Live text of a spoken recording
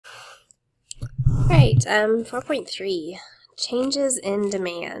Right, 4.3, changes in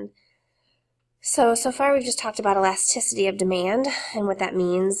demand. So far we've just talked about elasticity of demand and what that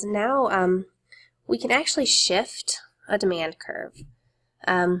means. Now we can actually shift a demand curve.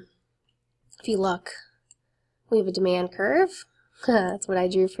 If you look, we have a demand curve. That's what I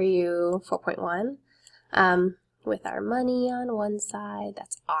drew for you, 4.1, with our money on one side.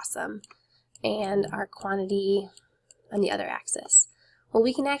 That's awesome. And our quantity on the other axis. Well,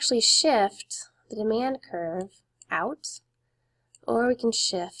 we can actually shift the demand curve out, or we can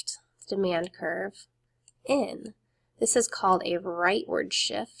shift the demand curve in. This is called a rightward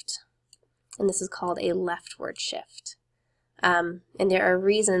shift, and this is called a leftward shift. And there are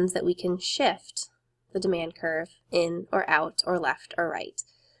reasons that we can shift the demand curve in or out or left or right.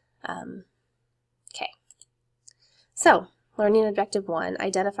 Okay. So, learning objective 1,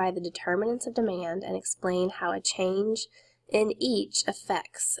 identify the determinants of demand and explain how a change in each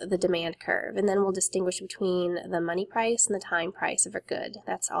affects the demand curve. And then we'll distinguish between the money price and the time price of a good.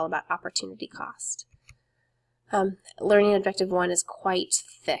 That's all about opportunity cost. Learning objective 1 is quite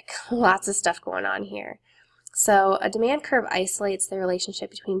thick. Lots of stuff going on here. So a demand curve isolates the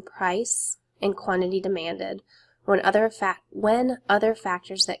relationship between price and quantity demanded when other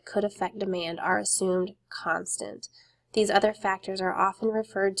factors that could affect demand are assumed constant. These other factors are often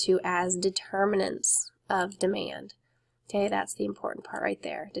referred to as determinants of demand. Okay, that's the important part right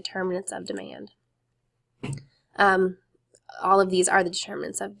there, determinants of demand. All of these are the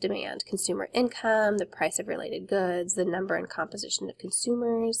determinants of demand: consumer income, the price of related goods, the number and composition of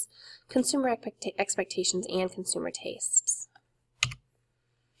consumers, consumer expectations, and consumer tastes.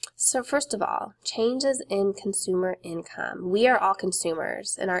 So first of all, changes in consumer income. We are all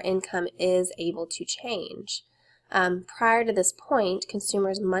consumers, and our income is able to change. Prior to this point,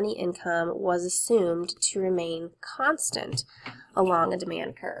 consumers' money income was assumed to remain constant along a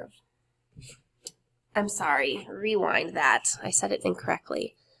demand curve. I'm sorry, rewind that. I said it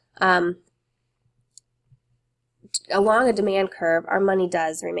incorrectly. Along a demand curve, our money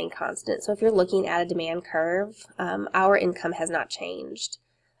does remain constant. So if you're looking at a demand curve, our income has not changed.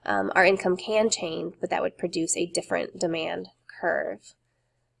 Our income can change, but that would produce a different demand curve.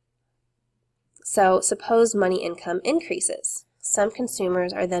 So suppose money income increases. Some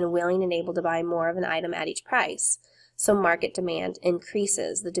consumers are then willing and able to buy more of an item at each price. So market demand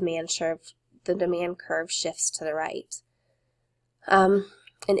increases. The demand curve shifts to the right. An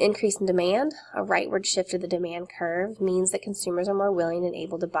increase in demand, a rightward shift of the demand curve, means that consumers are more willing and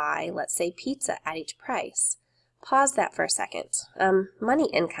able to buy, let's say, pizza at each price. Pause that for a second. Money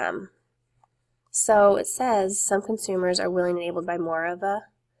income. So it says some consumers are willing and able to buy more of a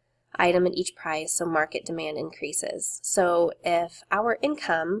item at each price, so market demand increases. So if our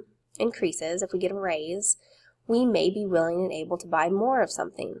income increases, if we get a raise, we may be willing and able to buy more of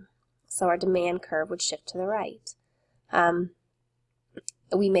something. So our demand curve would shift to the right.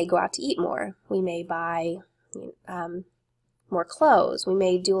 We may go out to eat more. We may buy more clothes. We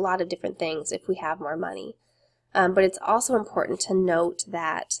may do a lot of different things if we have more money. But it's also important to note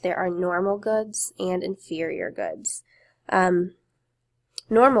that there are normal goods and inferior goods.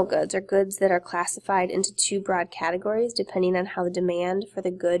 Normal goods are goods that are classified into two broad categories depending on how the demand for the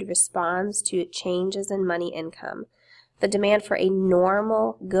good responds to changes in money income. The demand for a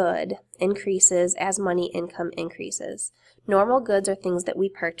normal good increases as money income increases. Normal goods are things that we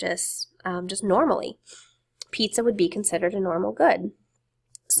purchase just normally. Pizza would be considered a normal good.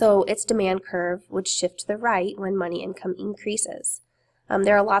 So its demand curve would shift to the right when money income increases.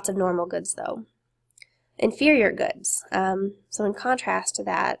 There are lots of normal goods though. Inferior goods. So in contrast to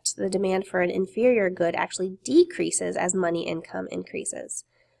that, the demand for an inferior good actually decreases as money income increases.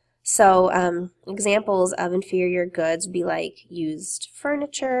 So examples of inferior goods would be like used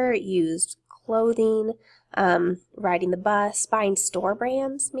furniture, used clothing, riding the bus, buying store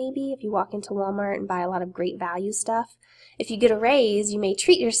brands maybe. If you walk into Walmart and buy a lot of great value stuff. If you get a raise, you may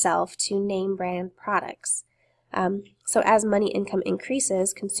treat yourself to name brand products. So as money income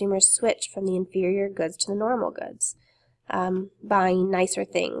increases, consumers switch from the inferior goods to the normal goods, buying nicer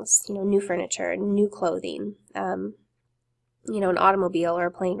things, new furniture, new clothing, an automobile or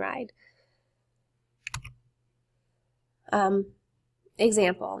a plane ride.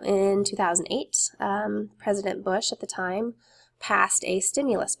 Example, in 2008, President Bush at the time passed a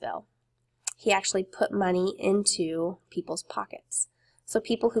stimulus bill. He actually put money into people's pockets. So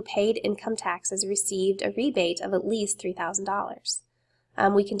people who paid income taxes received a rebate of at least $3,000.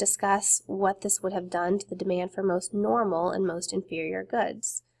 We can discuss what this would have done to the demand for most normal and most inferior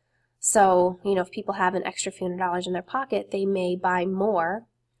goods. So, if people have an extra few $100 in their pocket, they may buy more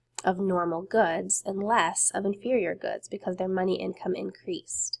of normal goods and less of inferior goods because their money income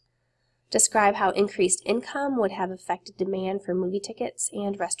increased. Describe how increased income would have affected demand for movie tickets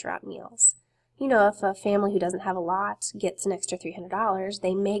and restaurant meals. You know, if a family who doesn't have a lot gets an extra $300,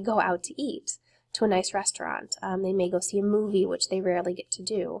 they may go out to eat to a nice restaurant. They may go see a movie, which they rarely get to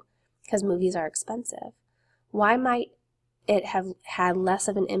do because movies are expensive. Why might it have had less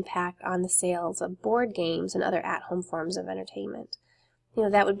of an impact on the sales of board games and other at-home forms of entertainment? You know,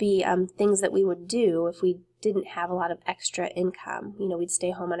 that would be things that we would do if we didn't have a lot of extra income. You know, we'd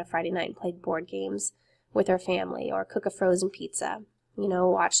stay home on a Friday night and play board games with our family, or cook a frozen pizza, you know,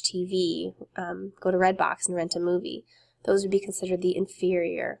 watch TV, go to Redbox and rent a movie. Those would be considered the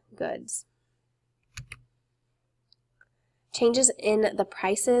inferior goods. Changes in the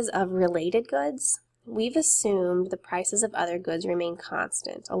prices of related goods. We've assumed the prices of other goods remain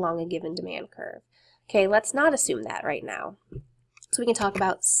constant along a given demand curve. Okay, let's not assume that right now. So we can talk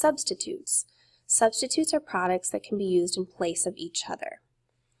about substitutes. Substitutes are products that can be used in place of each other.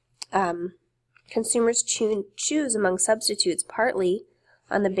 Consumers choose among substitutes partly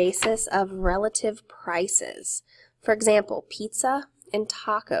on the basis of relative prices. For example, pizza and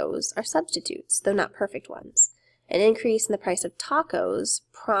tacos are substitutes, though not perfect ones. An increase in the price of tacos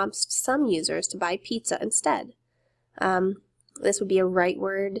prompts some users to buy pizza instead. This would be a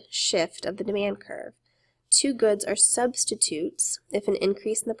rightward shift of the demand curve. Two goods are substitutes if an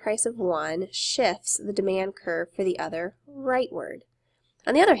increase in the price of one shifts the demand curve for the other rightward.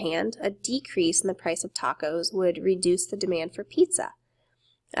 On the other hand, a decrease in the price of tacos would reduce the demand for pizza.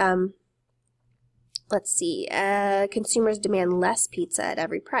 Let's see, consumers demand less pizza at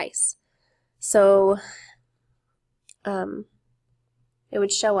every price. So it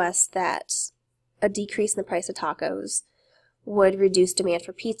would show us that a decrease in the price of tacos would reduce demand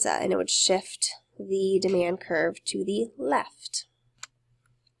for pizza, and it would shift the demand curve to the left.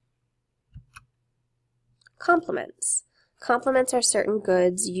 Complements. Complements are certain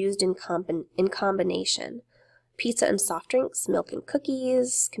goods used in combination. Pizza and soft drinks, milk and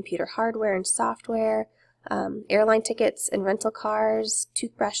cookies, computer hardware and software, airline tickets and rental cars,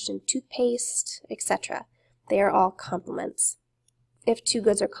 toothbrush and toothpaste, etc. They are all complements. If two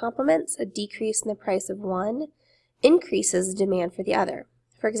goods are complements, a decrease in the price of one increases the demand for the other.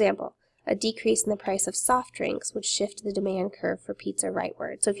 For example, a decrease in the price of soft drinks would shift the demand curve for pizza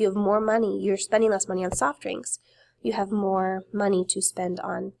rightward. So if you have more money, you're spending less money on soft drinks, you have more money to spend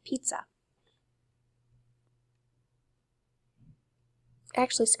on pizza.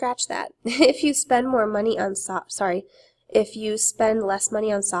 Actually, scratch that. If you spend more money on if you spend less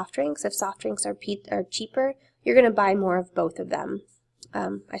money on soft drinks, if soft drinks are cheaper, you're going to buy more of both of them.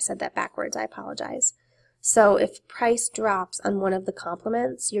 I said that backwards, I apologize. So if price drops on one of the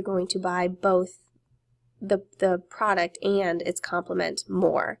complements, you're going to buy both the product and its complement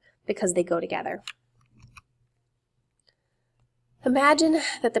more because they go together. Imagine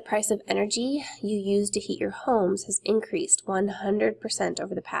that the price of energy you use to heat your homes has increased 100%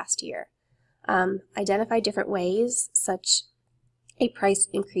 over the past year. Identify different ways such a price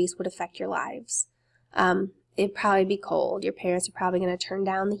increase would affect your lives. It'd probably be cold. Your parents are probably going to turn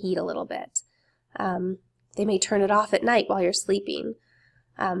down the heat a little bit. They may turn it off at night while you're sleeping.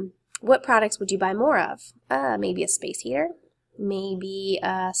 What products would you buy more of? Maybe a space heater, maybe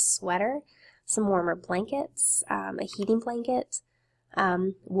a sweater, some warmer blankets, a heating blanket,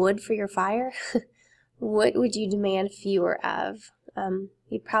 wood for your fire. What would you demand fewer of?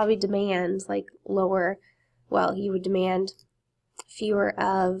 You'd probably demand you would demand fewer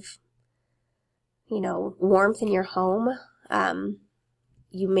of, warmth in your home.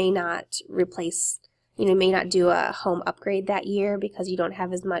 You may not do a home upgrade that year because you don't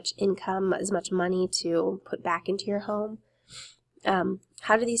have as much income, as much money to put back into your home.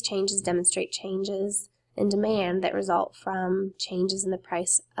 How do these changes demonstrate changes in demand that result from changes in the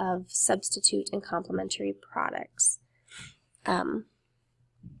price of substitute and complementary products?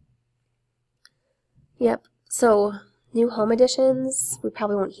 So new home additions, we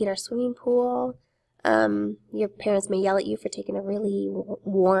probably won't heat our swimming pool. Your parents may yell at you for taking a really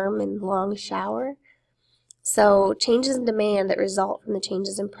warm and long shower. So changes in demand that result from the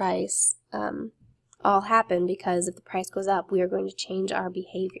changes in price all happen because if the price goes up, we are going to change our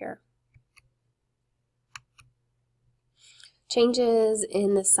behavior. Changes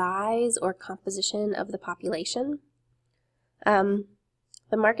in the size or composition of the population.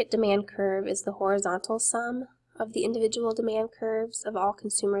 The market demand curve is the horizontal sum of the individual demand curves of all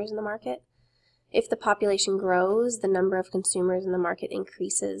consumers in the market. If the population grows, the number of consumers in the market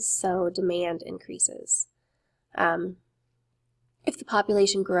increases, so demand increases. If the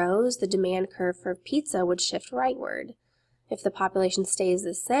population grows, the demand curve for pizza would shift rightward. If the population stays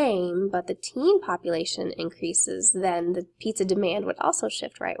the same, but the teen population increases, then the pizza demand would also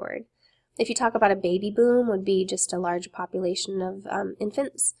shift rightward. If you talk about a baby boom, would be just a large population of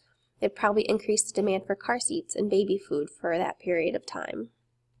infants. It'd probably increase the demand for car seats and baby food for that period of time.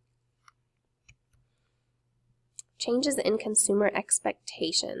 Changes in consumer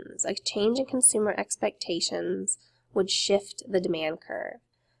expectations. A change in consumer expectations would shift the demand curve.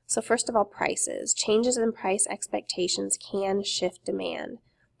 So first of all, prices. Changes in price expectations can shift demand.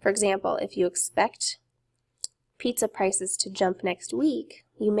 For example, if you expect pizza prices to jump next week,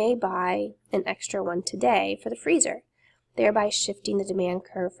 you may buy an extra one today for the freezer, thereby shifting the demand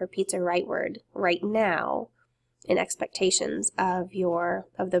curve for pizza rightward right now in expectations of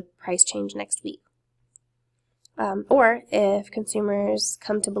the price change next week. Or if consumers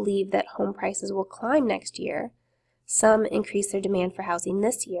come to believe that home prices will climb next year, some increase their demand for housing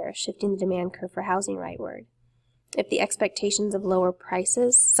this year, shifting the demand curve for housing rightward. If the expectations of lower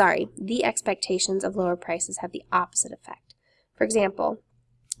prices have the opposite effect. For example,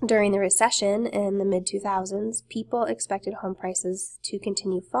 during the recession in the mid-2000s, people expected home prices to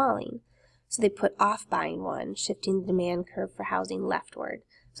continue falling, so they put off buying one, shifting the demand curve for housing leftward.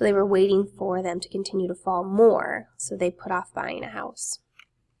 So they were waiting for them to continue to fall more, so they put off buying a house.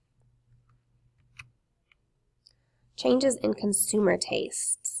 Changes in consumer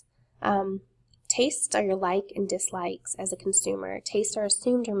tastes. Tastes are your like and dislikes as a consumer. Tastes are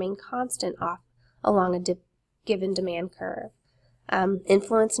assumed to remain constant along a given demand curve.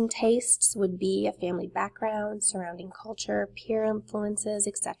 Influence in tastes would be a family background, surrounding culture, peer influences,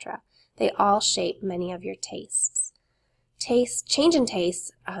 etc. They all shape many of your tastes. Change in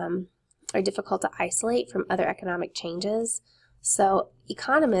tastes are difficult to isolate from other economic changes, so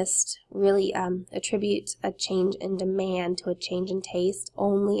economists really attribute a change in demand to a change in taste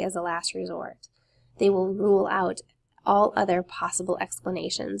only as a last resort. They will rule out all other possible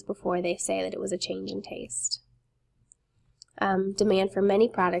explanations before they say that it was a change in taste. Demand for many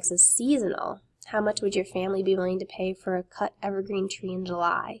products is seasonal. How much would your family be willing to pay for a cut evergreen tree in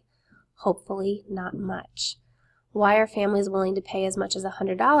July? Hopefully not much. Why are families willing to pay as much as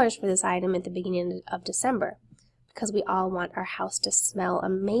 $100 for this item at the beginning of December? Because we all want our house to smell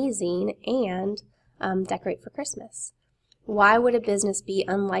amazing and decorate for Christmas. Why would a business be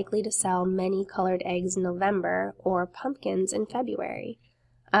unlikely to sell many colored eggs in November or pumpkins in February?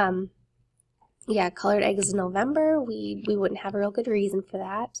 Yeah, colored eggs in November, we wouldn't have a real good reason for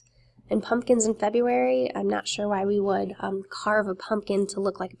that. And pumpkins in February, I'm not sure why we would carve a pumpkin to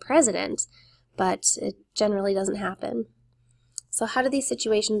look like a president, but it generally doesn't happen. So how do these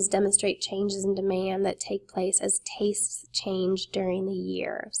situations demonstrate changes in demand that take place as tastes change during the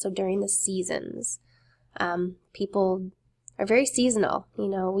year, so during the seasons? People are very seasonal. You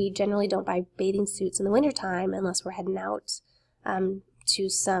know, we generally don't buy bathing suits in the wintertime unless we're heading out to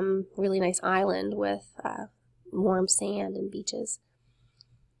some really nice island with warm sand and beaches.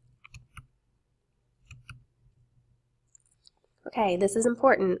 Okay, this is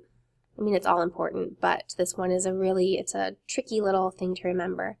important. I mean, it's all important, but this one is it's a tricky little thing to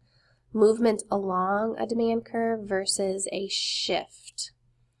remember. Movement along a demand curve versus a shift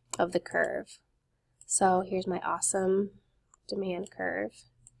of the curve. So here's my awesome demand curve.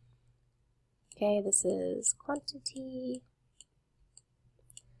 Okay, this is quantity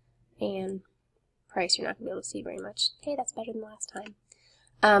and price. You're not going to be able to see very much. Okay, that's better than last time.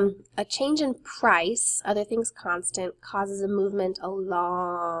 A change in price, other things constant, causes a movement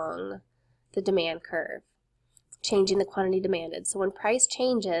along the demand curve, changing the quantity demanded. So when price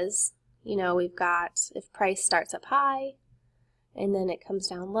changes, you know, we've got, if price starts up high and then it comes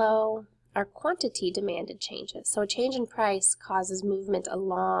down low, our quantity demanded changes. So a change in price causes movement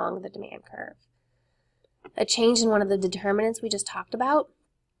along the demand curve. A change in one of the determinants we just talked about,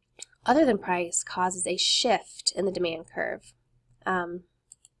 other than price, causes a shift in the demand curve.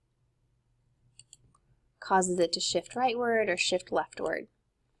 Causes it to shift rightward or shift leftward.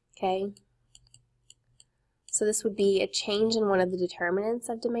 Okay? So this would be a change in one of the determinants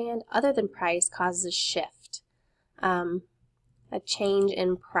of demand, other than price, causes a shift. A change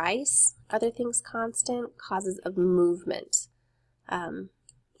in price, other things constant, causes a movement,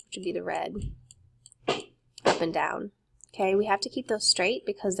 which would be the red, up and down. Okay, we have to keep those straight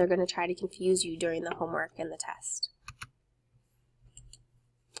because they're going to try to confuse you during the homework and the test.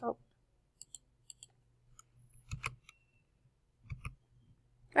 Oh.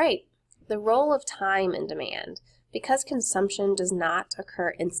 Right, the role of time in demand. Because consumption does not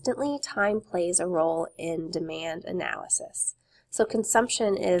occur instantly, time plays a role in demand analysis. So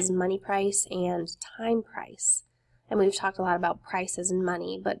consumption is money price and time price. And we've talked a lot about prices and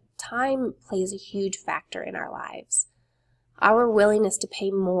money, but time plays a huge factor in our lives. Our willingness to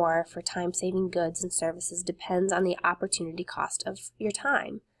pay more for time-saving goods and services depends on the opportunity cost of your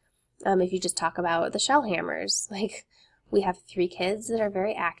time. If you just talk about the Shellhammers, like we have 3 kids that are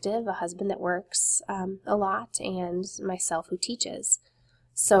very active, a husband that works a lot, and myself who teaches.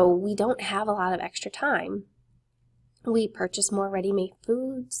 So we don't have a lot of extra time. We purchase more ready-made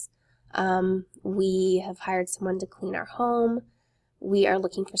foods. We have hired someone to clean our home. We are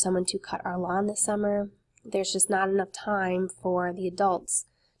looking for someone to cut our lawn this summer. There's just not enough time for the adults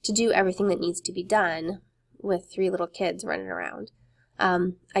to do everything that needs to be done with 3 little kids running around.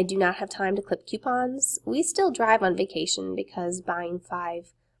 I do not have time to clip coupons. We still drive on vacation because buying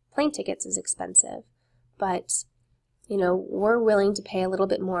 5 plane tickets is expensive. But, you know, we're willing to pay a little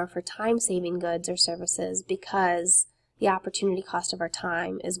bit more for time-saving goods or services because the opportunity cost of our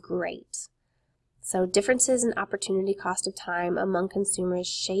time is great. So differences in opportunity cost of time among consumers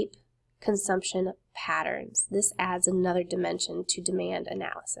shape consumption patterns. This adds another dimension to demand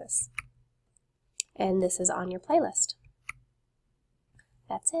analysis. And this is on your playlist.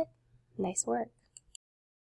 That's it. Nice work.